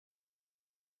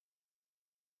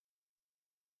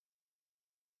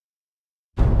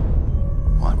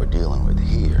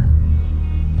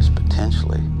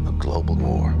global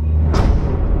war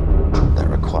that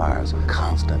requires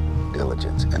constant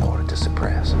diligence in order to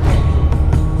suppress.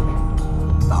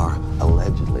 Our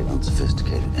allegedly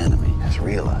unsophisticated enemy has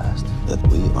realized that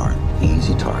we are an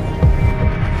easy target.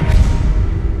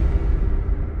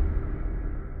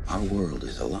 Our world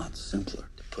is a lot simpler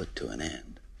to put to an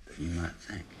end than you might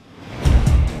think.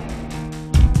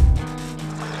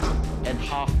 Ed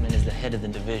Hoffman is the head of the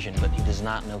division, but he does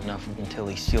not know enough until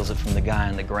he steals it from the guy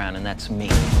on the ground, and that's me.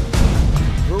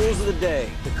 Rules of the day.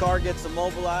 The car gets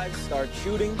immobilized, starts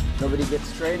shooting, nobody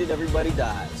gets traded, everybody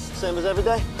dies. Same as every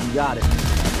day? You got it.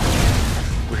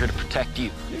 We're here to protect you.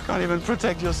 You can't even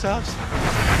protect yourselves.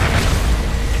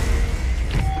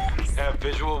 Have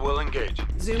visual, will engage.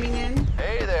 Zooming in.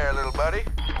 Hey there, little buddy.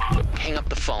 Hang up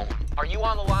the phone. Are you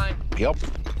on the line? Yep.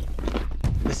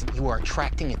 Listen, you are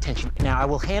attracting attention. Now, I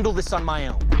will handle this on my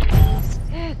own.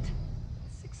 Ed,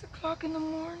 6 o'clock in the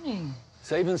morning.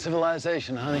 Saving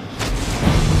civilization, honey.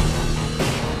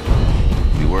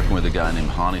 You're working with a guy named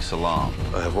Hani Salam.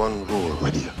 I have one rule,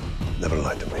 my dear. Never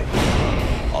lie to me.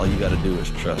 All you gotta do is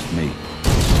trust me.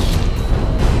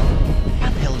 How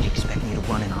the hell do you expect me to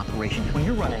run an operation when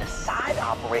you're running a side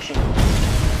operation?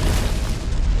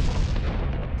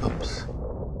 Oops.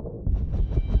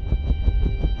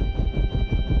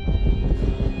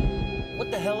 What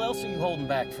the hell else are you holding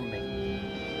back from me?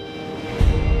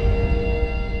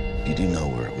 You do know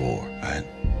we're at war, right?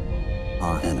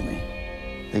 Our enemy,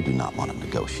 they do not want to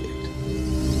negotiate.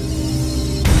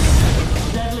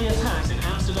 Deadly attacks in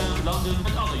Amsterdam, London,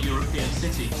 and other European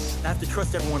cities. I have to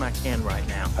trust everyone I can right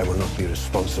now. I will not be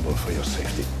responsible for your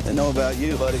safety. They know about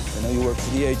you, buddy. They know you work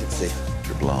for the agency.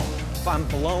 You're blown. If I'm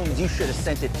blown, you should have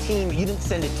sent a team. You didn't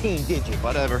send a team, did you?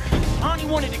 Whatever. Ani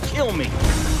wanted to kill me.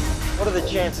 What are the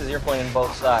chances you're playing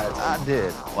both sides? I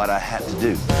did what I had to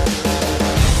do.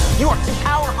 You are too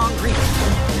power hungry.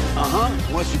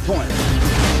 What's your point?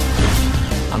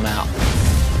 I'm out.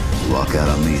 You walk out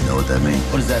on me, you know what that means?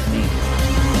 What does that mean?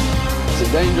 It's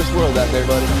a dangerous world out there,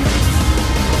 buddy.